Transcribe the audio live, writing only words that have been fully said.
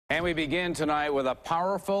And we begin tonight with a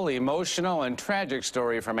powerful, emotional, and tragic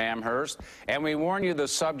story from Amherst. And we warn you the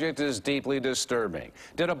subject is deeply disturbing.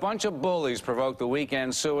 Did a bunch of bullies provoke the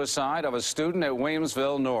weekend suicide of a student at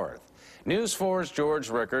Williamsville North? News 4's George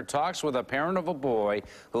Rickert talks with a parent of a boy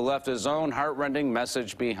who left his own heartrending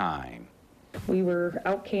message behind. We were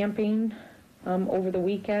out camping over the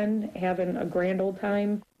weekend, having a grand old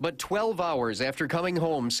time. But 12 hours after coming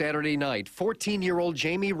home Saturday night, 14-year-old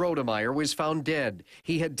Jamie Rodemeyer was found dead.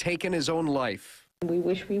 He had taken his own life. We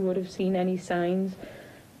wish we would have seen any signs,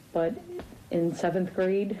 but in 7th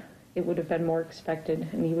grade, it would have been more expected,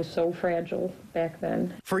 and he was so fragile back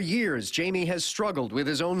then. For years, Jamie has struggled with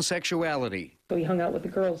his own sexuality. So he hung out with the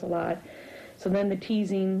girls a lot. So then the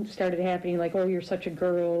teasing started happening, like, oh, you're such a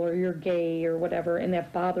girl, or you're gay, or whatever, and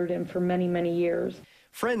that bothered him for many, many years.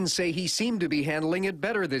 Friends say he seemed to be handling it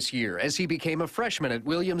better this year as he became a freshman at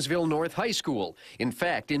Williamsville North High School. In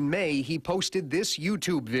fact, in May, he posted this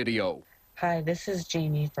YouTube video. Hi, this is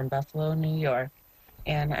Jamie from Buffalo, New York,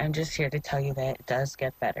 and I'm just here to tell you that it does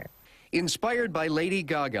get better. Inspired by Lady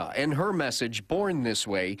Gaga and her message, Born This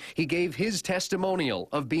Way, he gave his testimonial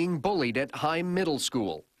of being bullied at Heim Middle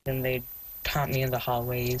School. And they taught me in the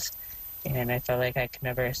hallways, and I felt like I could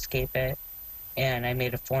never escape it. And I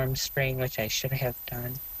made a form spring, which I should have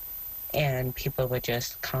done. And people would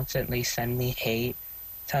just constantly send me hate,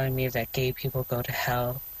 telling me that gay people go to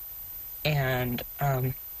hell. And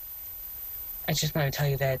I just want to tell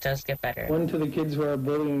you that it does get better. One to the kids who are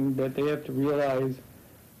bullying, that they have to realize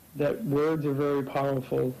that words are very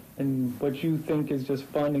powerful, and what you think is just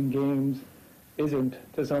fun and games isn't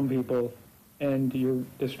to some people, and you're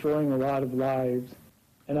destroying a lot of lives.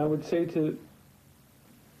 And I would say to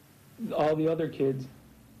all the other kids,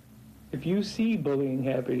 if you see bullying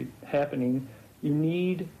happening, you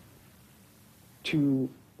need to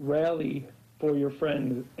rally for your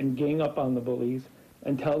friends and gang up on the bullies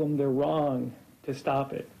and tell them they're wrong to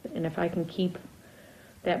stop it. And if I can keep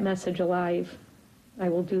that message alive, I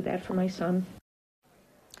will do that for my son.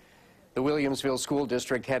 The Williamsville School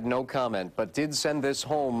District had no comment, but did send this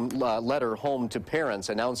letter home to parents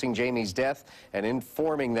announcing Jamie's death and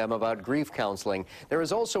informing them about grief counseling. There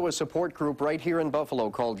is also a support group right here in Buffalo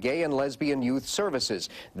called Gay and Lesbian Youth Services.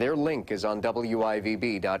 Their link is on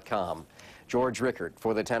WIVB.com. George Rickert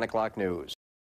for the 10 o'clock news.